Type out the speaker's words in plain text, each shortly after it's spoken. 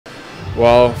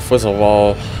Well, first of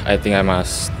all, I think I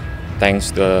must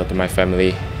thanks to my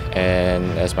family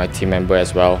and as my team member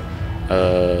as well.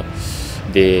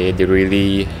 They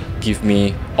really give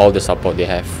me all the support they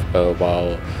have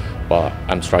while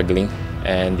I'm struggling,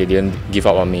 and they didn't give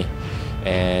up on me.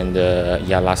 And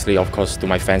yeah, lastly, of course, to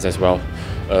my fans as well,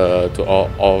 to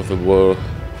all of the world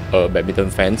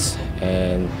badminton fans,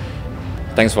 and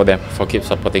thanks for them for keep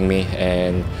supporting me.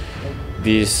 And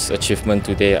this achievement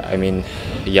today, I mean,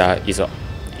 yeah, is a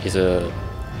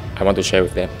I want to share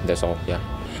with them. That's all. Yeah,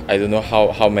 I don't know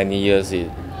how many years it.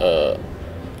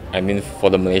 I mean, for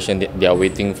the Malaysian, they are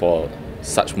waiting for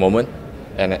such moment,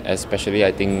 and especially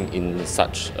I think in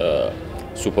such a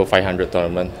Super 500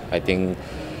 tournament, I think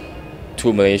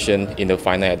two Malaysian in the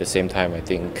final at the same time. I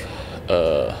think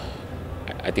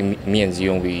me and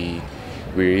Zion, we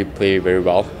really play very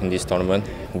well in this tournament.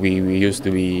 We used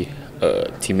to be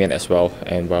teammate as well,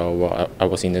 and while I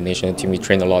was in the national team, we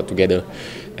trained a lot together,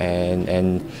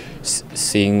 and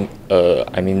seeing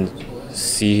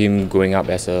see him growing up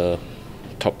as a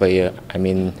top player. I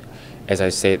mean, as I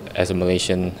said, as a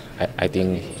Malaysian, I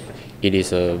think it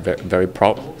is a very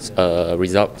proud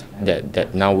result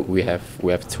that now we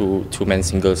have two men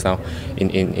singles now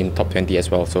in top 20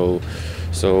 as well.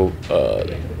 So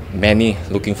many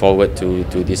looking forward to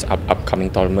these upcoming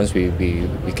tournaments. We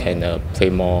can play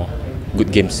more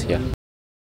good games. Yeah.